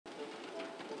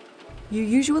You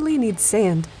usually need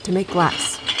sand to make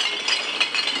glass.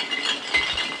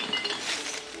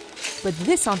 But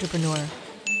this entrepreneur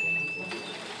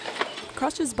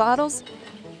crushes bottles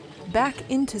back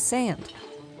into sand.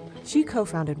 She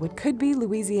co-founded what could be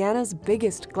Louisiana's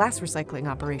biggest glass recycling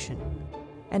operation.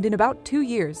 And in about 2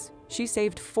 years, she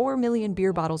saved 4 million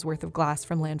beer bottles worth of glass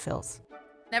from landfills.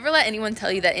 Never let anyone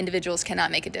tell you that individuals cannot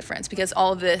make a difference, because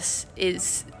all of this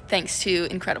is thanks to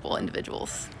incredible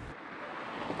individuals.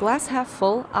 Glass Half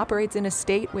Full operates in a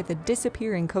state with a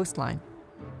disappearing coastline.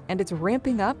 And it's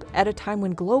ramping up at a time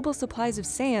when global supplies of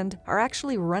sand are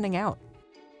actually running out.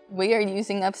 We are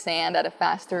using up sand at a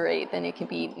faster rate than it can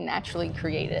be naturally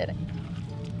created.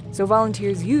 So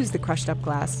volunteers use the crushed up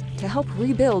glass to help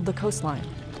rebuild the coastline.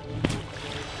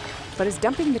 But is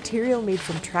dumping material made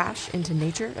from trash into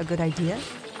nature a good idea?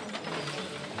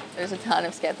 There's a ton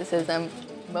of skepticism,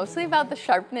 mostly about the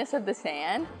sharpness of the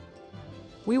sand.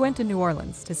 We went to New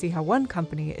Orleans to see how one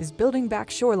company is building back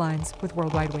shorelines with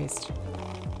worldwide waste.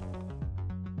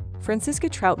 Francisca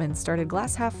Troutman started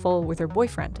Glass Half Full with her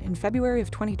boyfriend in February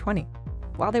of 2020,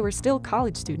 while they were still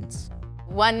college students.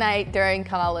 One night during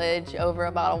college, over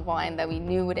a bottle of wine that we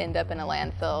knew would end up in a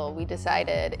landfill, we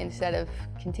decided, instead of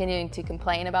continuing to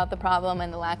complain about the problem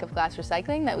and the lack of glass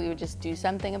recycling, that we would just do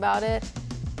something about it.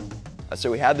 So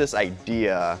we had this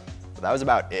idea, but that was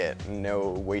about it. No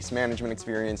waste management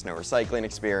experience, no recycling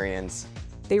experience.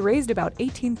 They raised about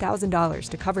 $18,000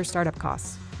 to cover startup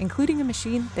costs, including a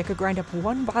machine that could grind up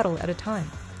 1 bottle at a time.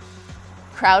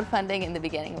 Crowdfunding in the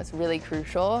beginning was really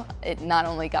crucial. It not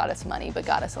only got us money, but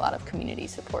got us a lot of community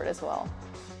support as well.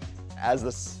 As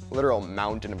this literal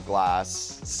mountain of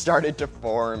glass started to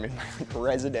form in my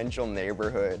residential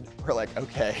neighborhood, we're like,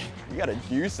 okay, we gotta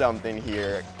do something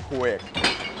here, quick.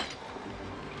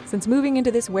 Since moving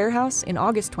into this warehouse in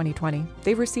August 2020,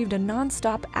 they've received a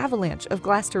non-stop avalanche of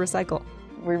glass to recycle.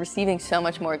 We're receiving so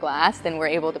much more glass than we're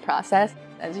able to process,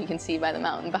 as you can see by the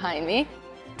mountain behind me.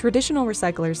 Traditional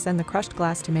recyclers send the crushed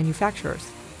glass to manufacturers,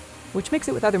 which mix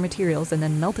it with other materials and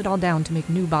then melt it all down to make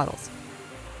new bottles.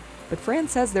 But Fran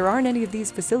says there aren't any of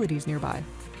these facilities nearby.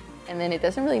 And then it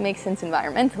doesn't really make sense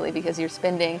environmentally, because you're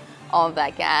spending all of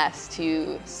that gas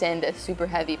to send a super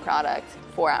heavy product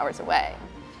 4 hours away.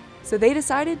 So they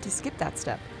decided to skip that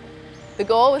step. The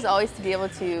goal was always to be able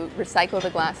to recycle the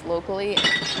glass locally.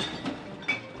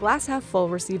 Glass Half Full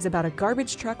receives about a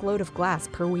garbage truck load of glass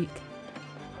per week.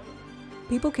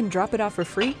 People can drop it off for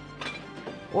free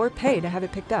or pay to have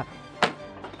it picked up.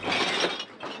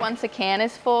 Once a can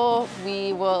is full,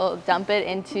 we will dump it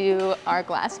into our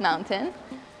glass mountain.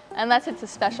 Unless it's a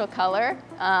special color,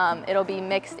 it'll be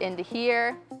mixed into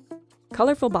here.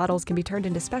 Colorful bottles can be turned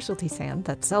into specialty sand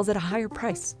that sells at a higher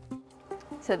price.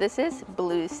 So this is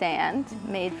blue sand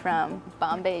made from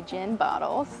Bombay gin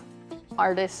bottles.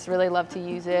 Artists really love to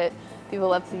use it. People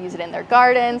love to use it in their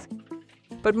gardens.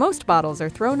 But most bottles are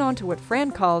thrown onto what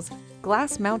Fran calls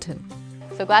Glass Mountain.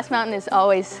 So Glass Mountain is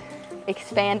always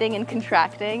expanding and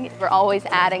contracting. We're always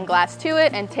adding glass to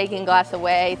it and taking glass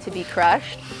away to be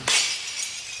crushed.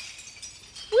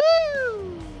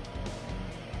 Woo!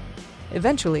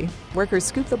 Eventually, workers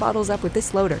scoop the bottles up with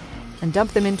this loader and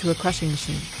dump them into a crushing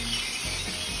machine.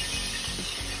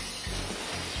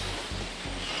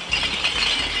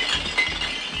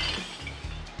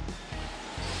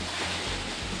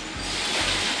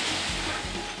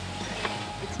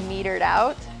 Metered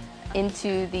out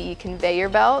into the conveyor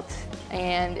belt,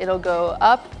 and it'll go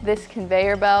up this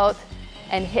conveyor belt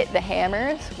and hit the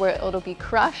hammers where it'll be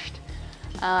crushed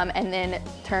and then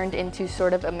turned into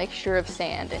sort of a mixture of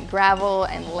sand and gravel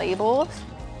and labels.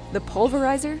 The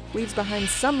pulverizer leaves behind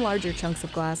some larger chunks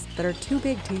of glass that are too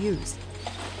big to use.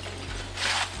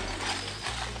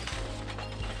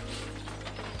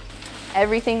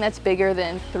 Everything that's bigger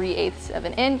than 3/8 of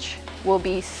an inch will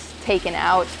be taken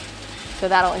out. So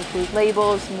that'll include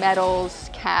labels, metals,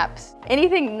 caps.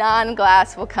 Anything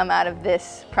non-glass will come out of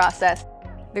this process.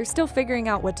 They're still figuring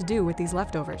out what to do with these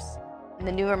leftovers.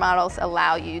 The newer models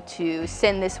allow you to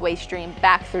send this waste stream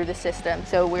back through the system.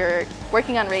 So we're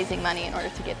working on raising money in order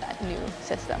to get that new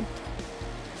system.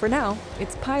 For now,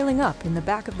 it's piling up in the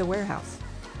back of the warehouse.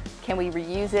 Can we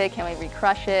reuse it? Can we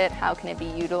recrush it? How can it be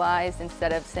utilized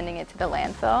instead of sending it to the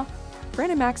landfill? Fran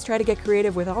and Max try to get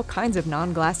creative with all kinds of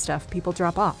non-glass stuff people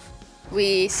drop off.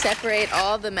 We separate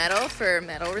all the metal for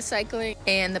metal recycling,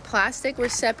 and the plastic we're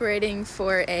separating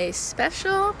for a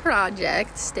special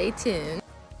project. Stay tuned.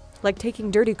 Like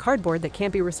taking dirty cardboard that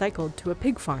can't be recycled to a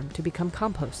pig farm to become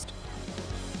compost.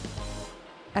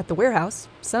 At the warehouse,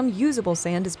 some usable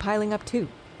sand is piling up too,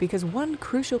 because one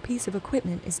crucial piece of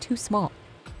equipment is too small.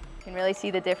 You can really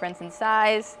see the difference in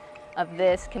size. of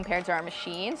this compared to our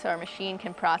machine. So our machine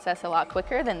can process a lot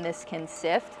quicker than this can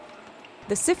sift.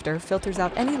 The sifter filters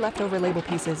out any leftover label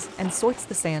pieces and sorts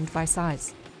the sand by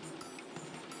size.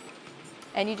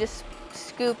 And you just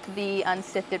scoop the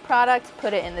unsifted product,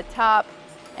 put it in the top,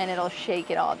 and it'll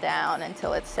shake it all down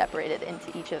until it's separated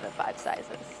into each of the 5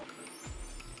 sizes.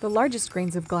 The largest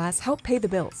grains of glass help pay the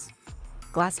bills.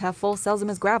 Glass half full sells them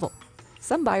as gravel.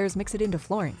 Some buyers mix it into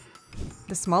flooring.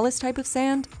 The smallest type of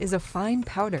sand is a fine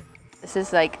powder. This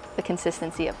is like the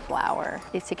consistency of flour.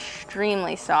 It's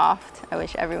extremely soft. I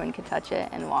wish everyone could touch it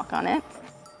and walk on it.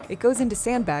 It goes into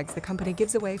sandbags the company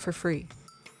gives away for free.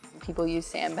 People use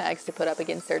sandbags to put up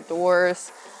against their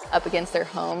doors, up against their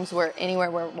homes, anywhere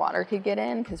where water could get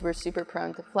in, because we're super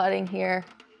prone to flooding here.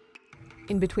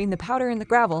 In between the powder and the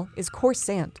gravel is coarse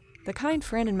sand, the kind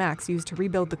Fran and Max use to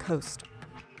rebuild the coast.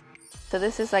 So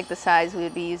this is like the size we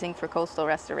would be using for coastal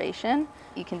restoration.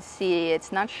 You can see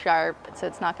it's not sharp, so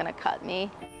it's not going to cut me.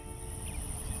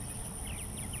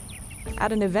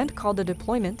 At an event called a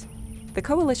deployment, the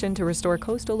Coalition to Restore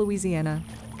Coastal Louisiana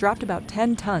dropped about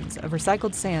 10 tons of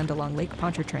recycled sand along Lake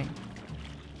Pontchartrain.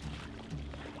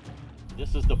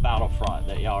 This is the battlefront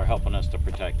that y'all are helping us to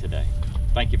protect today.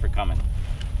 Thank you for coming.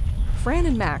 Fran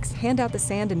and Max hand out the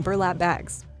sand in burlap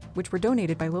bags, which were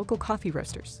donated by local coffee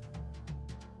roasters.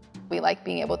 We like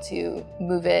being able to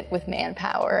move it with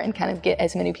manpower and kind of get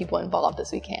as many people involved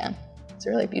as we can. It's a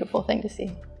really beautiful thing to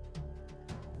see.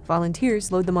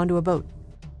 Volunteers load them onto a boat.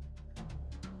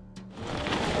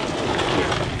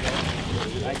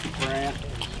 Thank you, Fran.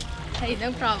 Hey,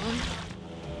 no problem.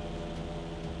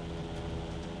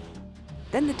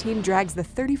 Then the team drags the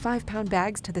 35-pound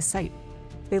bags to the site.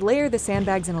 They layer the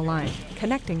sandbags in a line,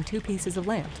 connecting 2 pieces of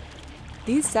land.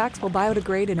 These sacks will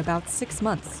biodegrade in about 6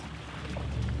 months.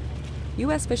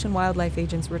 U.S. Fish and Wildlife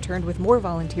agents returned with more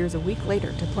volunteers a week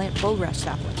later to plant bulrush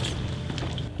saplings.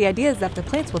 The idea is that the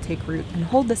plants will take root and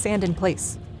hold the sand in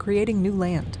place, creating new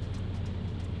land.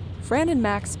 Fran and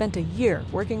Max spent a year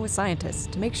working with scientists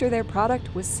to make sure their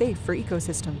product was safe for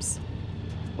ecosystems.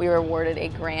 We were awarded a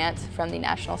grant from the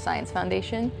National Science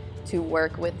Foundation to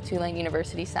work with Tulane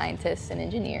University scientists and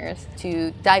engineers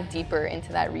to dive deeper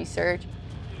into that research.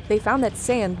 They found that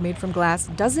sand made from glass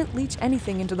doesn't leach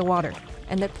anything into the water,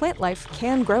 and that plant life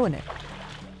can grow in it.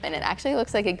 And it actually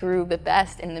looks like it grew the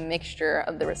best in the mixture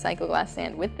of the recycled glass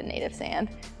sand with the native sand,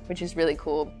 which is really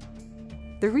cool.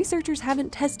 The researchers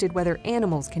haven't tested whether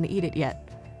animals can eat it yet,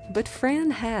 but Fran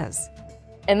has.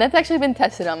 And that's actually been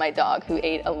tested on my dog, who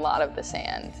ate a lot of the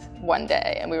sand one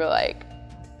day, and we were like,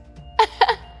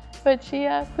 but she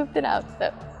pooped it out,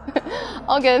 so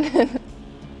all good.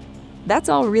 That's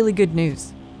all really good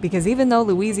news, because even though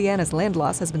Louisiana's land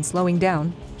loss has been slowing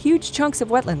down, huge chunks of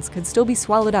wetlands could still be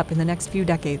swallowed up in the next few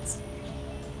decades.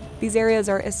 These areas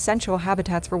are essential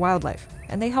habitats for wildlife,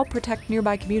 and they help protect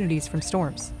nearby communities from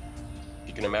storms.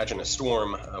 You can imagine a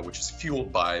storm which is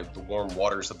fueled by the warm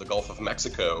waters of the Gulf of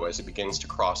Mexico. As it begins to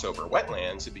cross over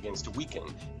wetlands, it begins to weaken.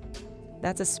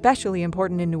 That's especially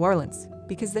important in New Orleans,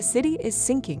 because the city is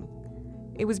sinking.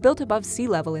 It was built above sea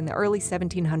level in the early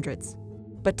 1700s,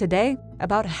 but today,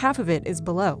 about half of it is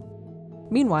below.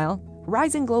 Meanwhile,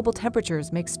 rising global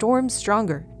temperatures make storms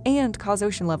stronger and cause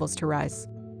ocean levels to rise.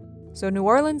 So New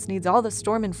Orleans needs all the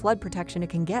storm and flood protection it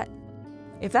can get.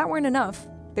 If that weren't enough,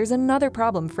 there's another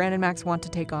problem Fran and Max want to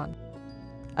take on: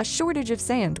 a shortage of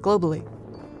sand globally.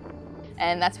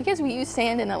 And that's because we use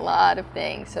sand in a lot of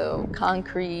things. So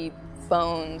concrete,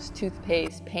 phones,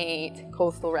 toothpaste, paint,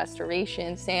 coastal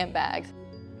restoration, sandbags.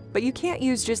 But you can't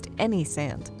use just any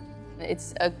sand.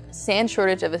 It's a sand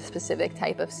shortage of a specific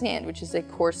type of sand, which is a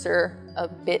coarser, a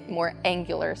bit more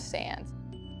angular sand.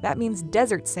 That means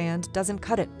desert sand doesn't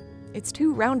cut it. It's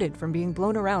too rounded from being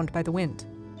blown around by the wind.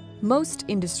 Most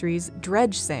industries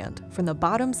dredge sand from the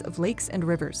bottoms of lakes and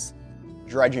rivers.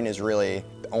 Dredging is really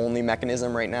the only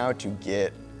mechanism right now to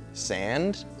get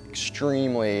sand.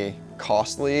 Extremely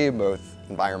costly, both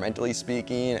environmentally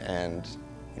speaking and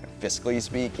fiscally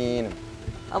speaking.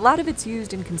 A lot of it's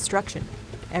used in construction.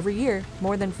 Every year,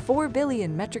 more than 4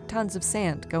 billion metric tons of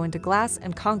sand go into glass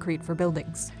and concrete for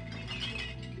buildings.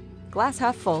 Glass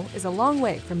half full is a long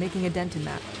way from making a dent in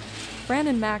that. Fran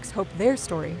and Max hope their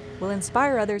story will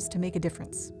inspire others to make a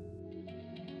difference.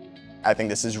 I think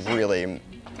this is really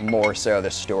more so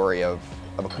the story of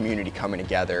a community coming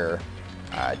together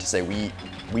to say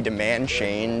we demand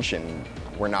change and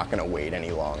we're not going to wait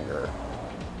any longer.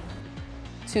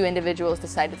 2 individuals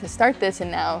decided to start this, and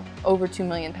now over 2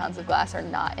 million pounds of glass are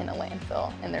not in a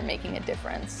landfill, and they're making a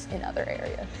difference in other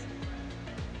areas.